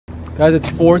Guys, it's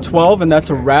 4:12 and that's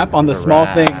a wrap on the small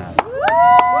things.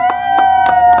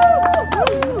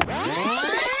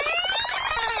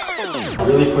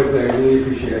 Really quickly, I really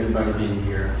appreciate everybody being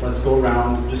here. Let's go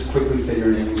around, just quickly say your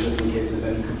names just in case there's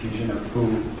any confusion of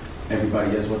who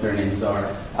everybody is, what their names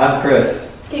are. I'm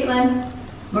Chris. Caitlin.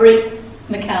 Marie.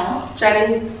 Mikkel.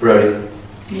 Jenny. Brody.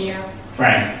 Mia.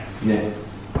 Frank. Nick.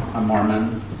 I'm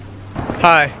Marmon.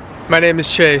 Hi, my name is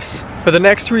Chase. For the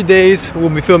next 3 days, we'll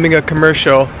be filming a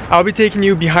commercial. I'll be taking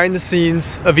you behind the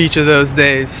scenes of each of those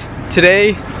days.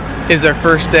 Today is our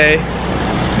first day,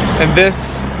 and this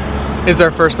is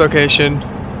our first location,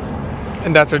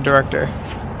 and that's our director.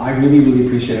 I really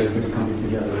appreciate everybody coming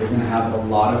together. We're gonna have a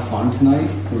lot of fun tonight.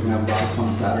 We're gonna have a lot of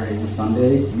fun Saturday and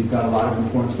Sunday. We've got a lot of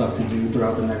important stuff to do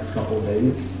throughout the next couple of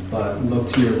days. But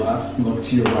look to your left, look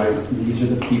to your right. These are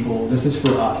the people. This is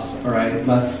for us, all right?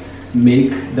 Let's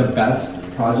make the best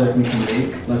project we can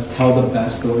make. Let's tell the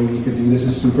best story we could do. This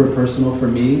is super personal for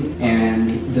me,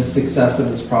 and the success of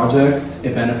this project,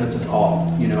 it benefits us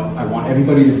all. You know, I want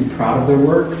everybody to be proud of their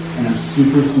work, and I'm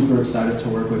super excited to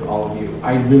work with all of you.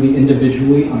 I really,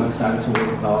 individually, I'm excited to work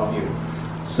with all of you.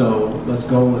 So let's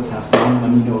go, let's have fun.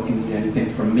 Let me know if you need anything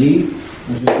from me.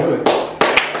 Let's just do it.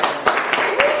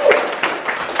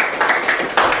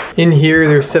 In here,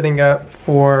 they're setting up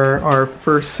for our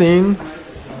first scene.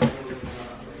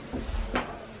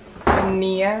 I'm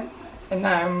Nia, and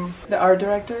I'm the art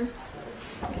director.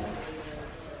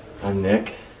 I'm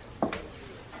Nick.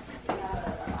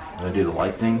 I do the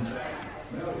light things.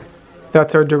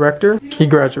 That's our director. He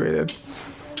graduated.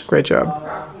 Great job.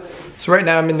 So right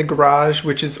now I'm in the garage,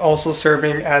 which is also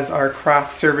serving as our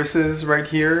craft services right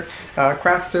here.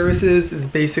 Craft services is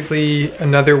basically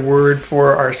another word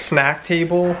for our snack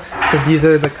table. So these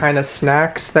are the kind of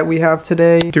snacks that we have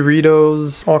today.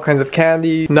 Doritos, all kinds of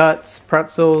candy, nuts,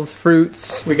 pretzels,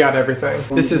 fruits. We got everything.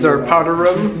 This is our powder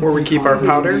room where we keep our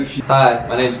powder. Hi,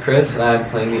 my name's Chris, and I'm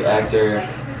playing the actor.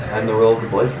 I'm the role of the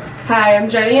boyfriend. Hi, I'm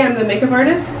Jenny. I'm the makeup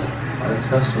artist. This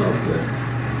stuff smells good.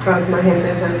 Oh, it's my hand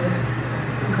sanitizer.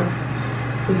 Okay.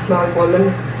 Does it smell like lemon?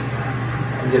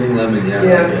 I'm getting lemon, yeah.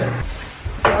 Yeah.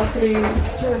 All three.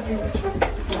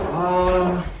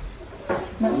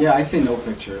 Yeah, I say no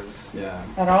pictures. Yeah.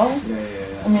 At all?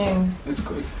 Yeah. I mean, It's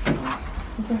cool.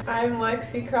 I'm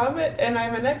Lexi Cromit, and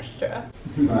I'm an extra.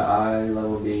 My eye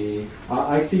level B.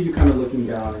 I see you kind of looking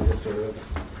down and just sort of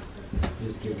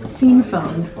just give them Scene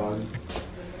fun. phone.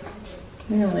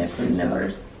 We only have some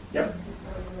numbers. Yep.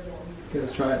 Okay,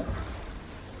 let's try it.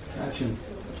 Action.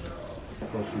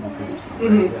 Folks in that producing.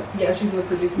 mm-hmm. Yeah, she's the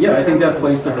producer. Yeah, I think that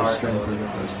plays to her strength as a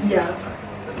person. Yeah,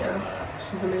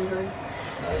 she's amazing.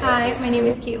 Hi, my name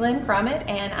is Caitlin Cromit,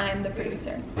 and I'm the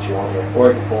producer. Or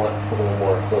you can pull it a little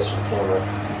more closer to the camera.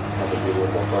 Have it be a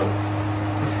little more fun.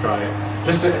 Let's try it.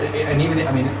 Just to, and even,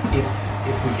 I mean, if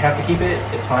we have to keep it,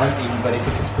 it's fine. Even, but if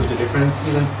we can split the difference,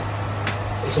 even,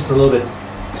 it's just a little bit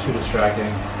too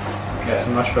distracting. Okay, it's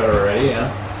much better already, yeah.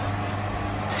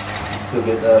 Still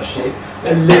get the shape.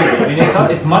 A little bit. I mean,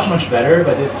 it's much better,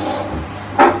 but it's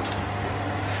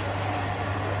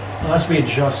unless we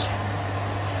adjust.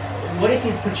 What if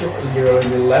you put your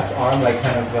left arm like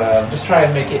kind of just try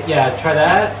and make it, yeah, try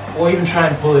that, or even try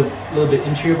and pull it a little bit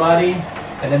into your body,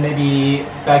 and then maybe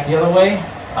back the other way.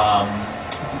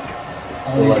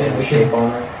 Like the shape on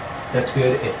her. That's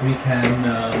good. If we can.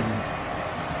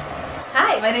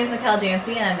 Hi, my name is Mikkel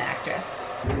Jancy, and I'm the actress.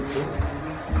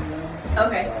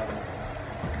 Okay.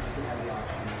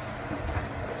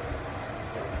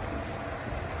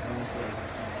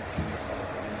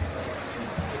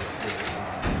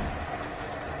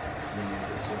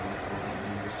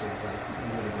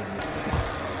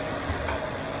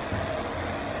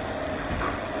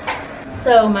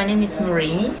 So my name is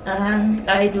Marie, and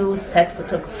I do set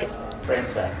photography.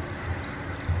 Phonexa.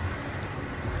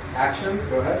 Action,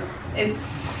 go ahead. It's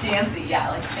Jancy,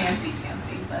 yeah, like fancy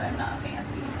Jancy, but I'm not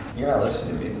fancy. You're not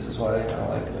listening to me. This is why I don't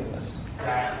like doing this.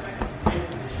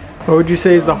 What would you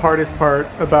say is the hardest part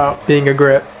about being a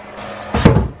grip?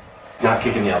 Not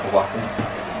kicking the apple boxes.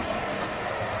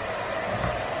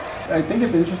 I think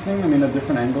it's interesting, I mean, a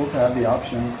different angle to have the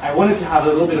options. I wanted to have a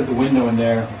little bit of the window in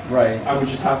there. Right. I would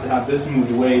just have to have this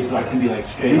moved away so I can be like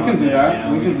straight We on can do there, that. you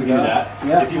know? We can do that.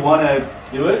 Yeah. If you want to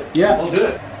do it, Yeah. we'll do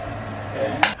it.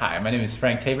 Okay. Hi, my name is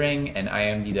Frank Tabering, and I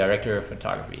am the director of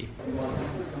photography. One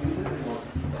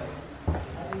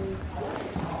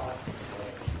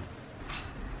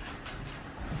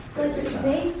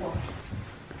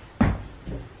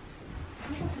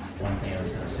thing I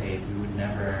was going to say, we would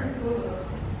never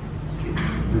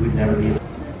be.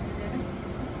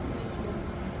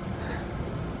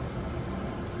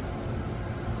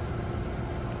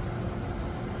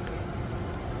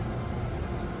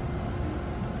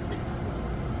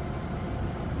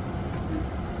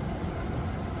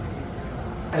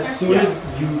 As soon as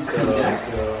you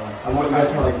connect, I want you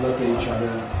guys to like look at each other.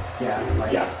 Yeah,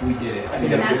 like we did it. I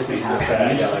think that's just like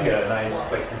a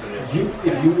nice like continuous.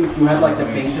 If you had like the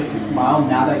faintest smile,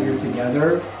 now that you're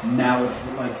together, now it's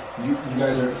like you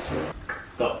guys are.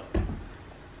 Go.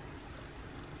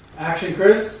 Action,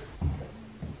 Chris.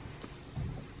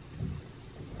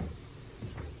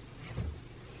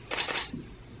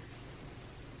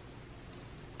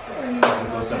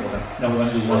 Go simple then. No, we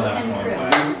want to do one last one.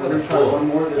 We're gonna try one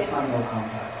more. This time, no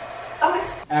contact. Okay.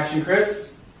 Action,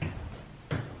 Chris.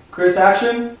 Chris,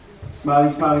 action.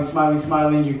 Smiling, smiling, smiling,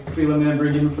 smiling. You feel him in,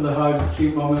 bring him for the hug.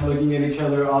 Cute moment, looking at each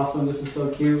other. Awesome. This is so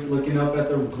cute. Looking up at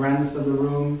the grandness of the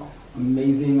room.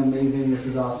 Amazing, amazing. This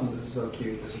is awesome. This is so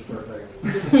cute. This is perfect.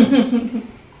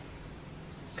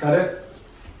 Cut it.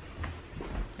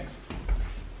 Thanks.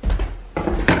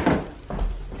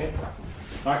 Okay.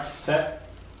 Alright, set,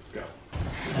 go.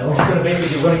 And we're just gonna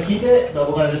basically, we're gonna keep it, but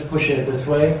we're gonna just push it this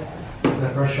way. The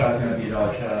first shot is gonna be a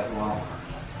dollar shot as well.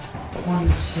 1,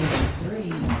 2,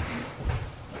 3.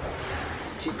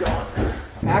 Keep going.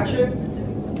 Action.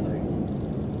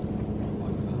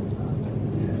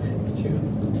 That's true.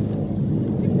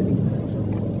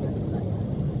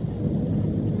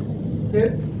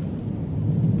 Kiss.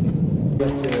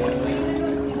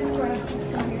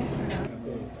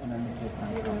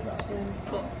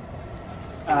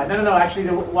 No, actually,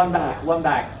 the one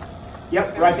back.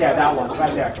 Yep, right there, that one,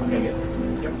 right there. Okay, good.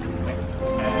 Yep, thanks.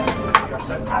 And you're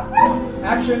set.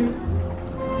 Action.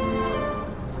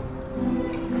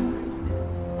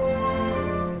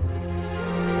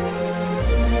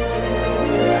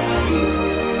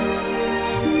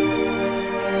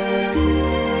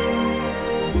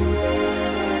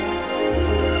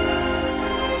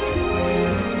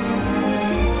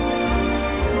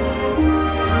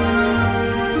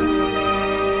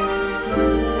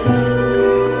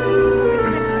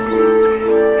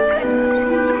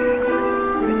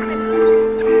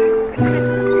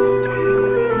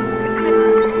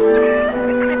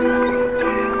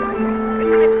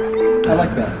 I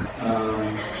like that.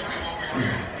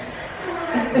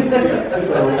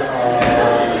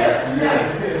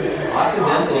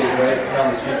 Occidental is right down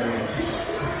the street from me.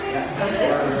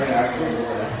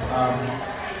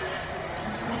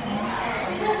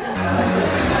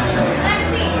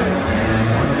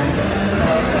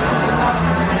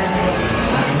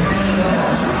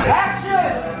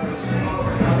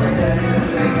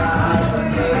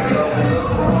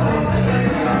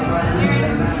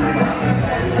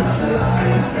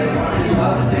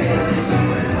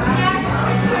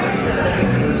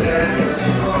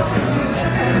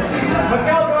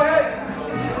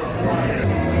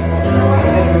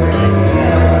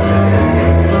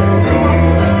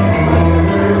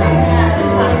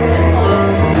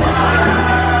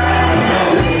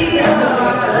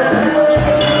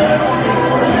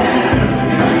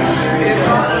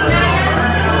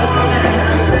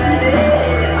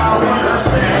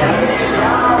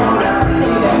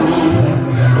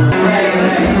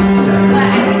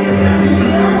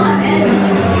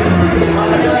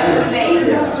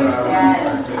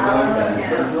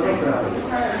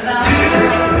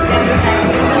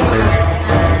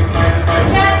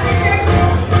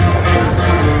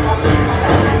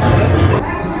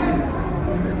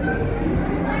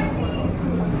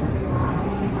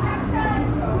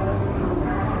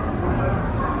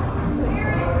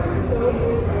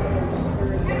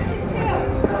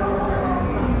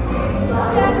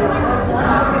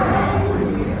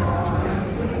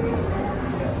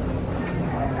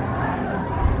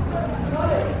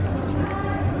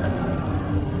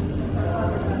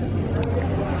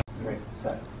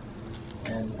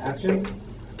 Action.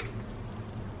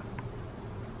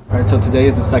 Alright, so today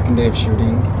is the second day of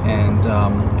shooting, and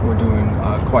we're doing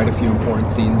quite a few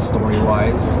important scenes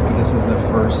story-wise. This is the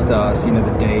first scene of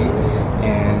the day,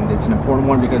 and it's an important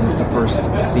one because it's the first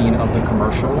scene of the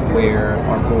commercial where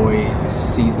our boy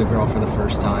sees the girl for the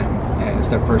first time, and it's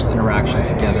their first interaction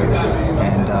together,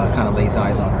 and kind of lays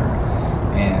eyes on her.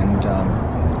 And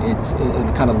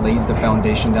it kind of lays the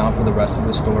foundation down for the rest of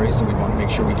the story, so we want to make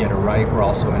sure we get it right. We're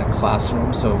also in a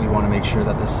classroom, so we want to make sure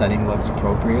that the setting looks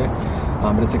appropriate.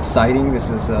 But it's exciting. This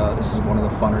is one of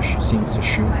the funner scenes to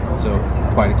shoot, so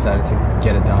quite excited to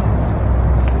get it done,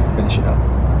 finish it up.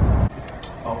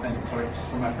 Oh, and sorry, just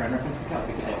for my friend reference, I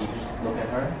think you just look at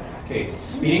her. Okay,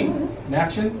 speeding, in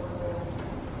action.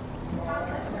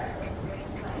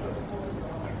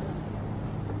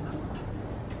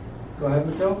 Go ahead,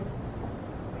 Mikhail.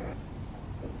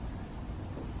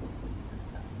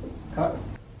 Cut.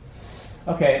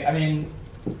 Okay, I mean,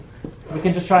 we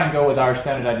can just try and go with our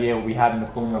standard idea what we had in the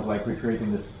film of like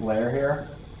recreating this flare here.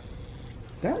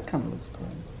 That kind of looks cool.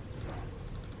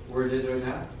 Where it is right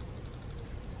now?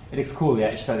 It looks cool, yeah.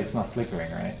 It's that it's not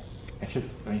flickering, right?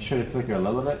 Should it flicker a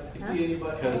little bit? Huh? See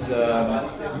anybody? Because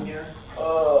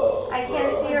oh. I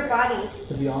can't see your body.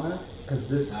 To be honest, because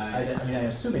this, I mean, I'm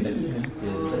assuming that even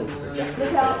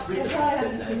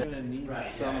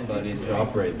Somebody to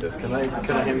operate this. Can I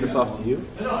hand this off to you?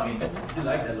 No, I mean, I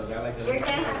like that look. I like that look. You're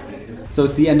gonna have to. So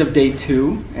it's the end of day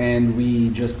 2, and we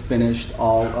just finished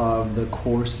all of the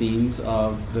core scenes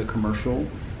of the commercial.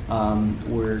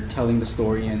 We're telling the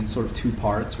story in sort of 2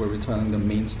 parts, where we're telling the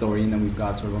main story, and then we've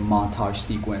got sort of a montage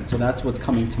sequence. So that's what's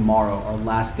coming tomorrow, our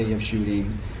last day of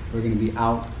shooting. We're going to be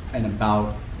out and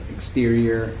about,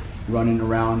 exterior, running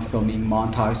around, filming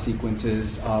montage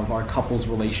sequences of our couple's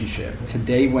relationship.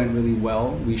 Today went really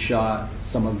well. We shot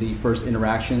some of the first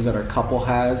interactions that our couple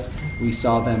has. We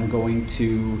saw them going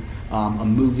to a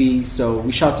movie. So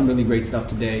we shot some really great stuff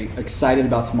today. Excited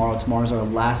about tomorrow. Tomorrow's our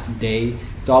last day.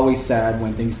 It's always sad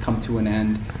when things come to an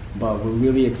end, but we're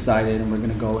really excited, and we're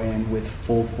gonna go in with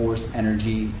full force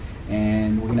energy,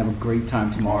 and we're gonna have a great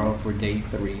time tomorrow for day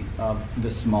 3 of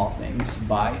The Small Things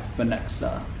by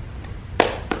Phonexa.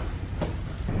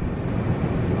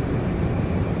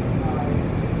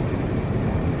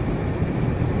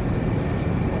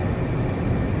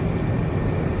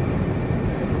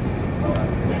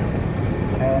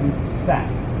 And set.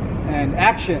 And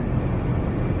action.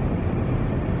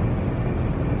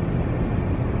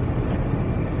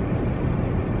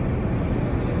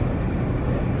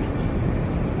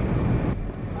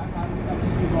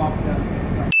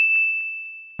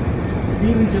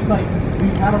 Really just like,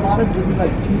 we've had a lot of really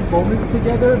like cute moments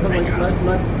together, but like let's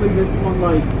play this one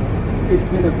like it's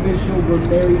been official, we're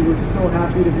married, we're so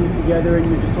happy to be together, and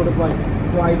you're just sort of like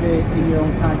private in your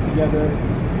own time together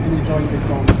and enjoying this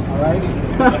moment, alright?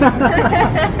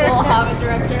 We'll have a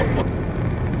director.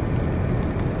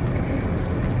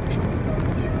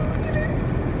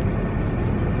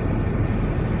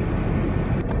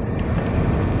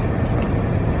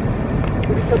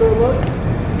 Give each other a look.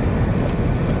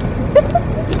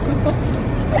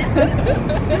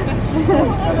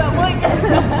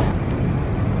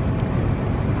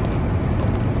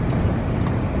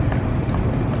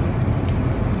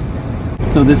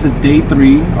 So this is day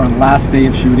 3, our last day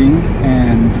of shooting,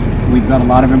 and we've got a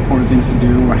lot of important things to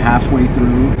do. We're halfway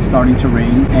through, it's starting to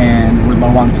rain, and we're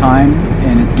low on time,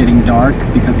 and it's getting dark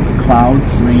because of the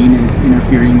clouds. Rain is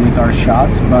interfering with our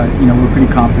shots, but you know, we're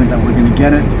pretty confident that we're gonna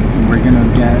get it. And we're gonna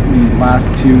get these last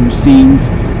 2 scenes,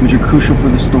 which are crucial for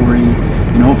the story,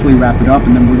 and hopefully wrap it up,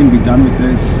 and then we're gonna be done with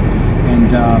this. And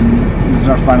this is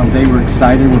our final day. We're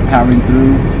excited, we're powering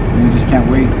through, and we just can't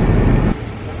wait.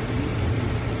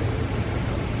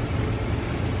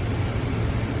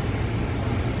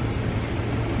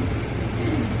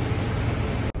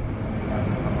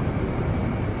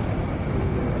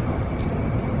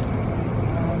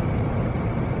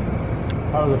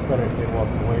 How does it better if they walk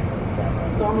away from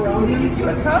the camera? Did you get you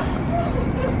a cup?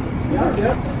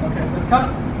 Yeah. Okay, let's cut.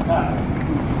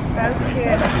 That's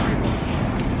good.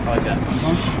 I like that.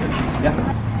 Yeah.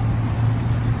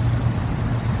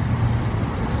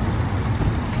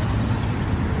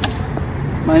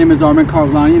 My name is Armin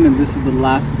Karlanian, and this is the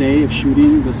last day of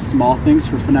shooting The Small Things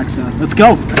for Phonexa. Let's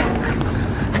go!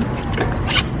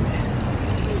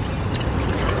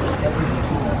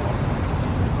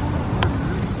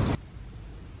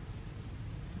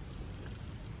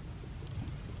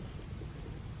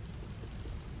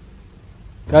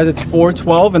 Guys, it's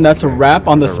 4:12, and that's a wrap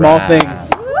on The Small Things.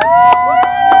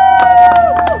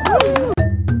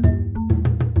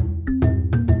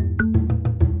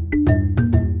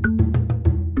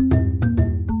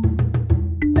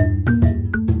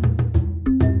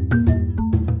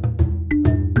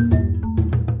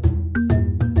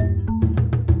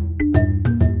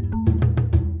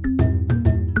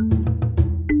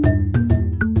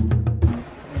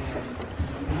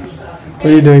 What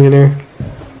are you doing in here?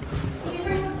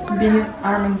 Being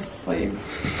Armin's slave.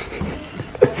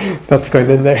 That's going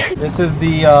in there. This is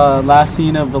the last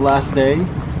scene of the last day.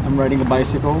 I'm riding a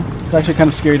bicycle. It's actually kind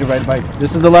of scary to ride a bike.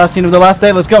 This is the last scene of the last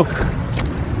day. Let's go.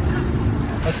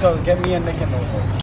 Let's go. Get me and Nick in this.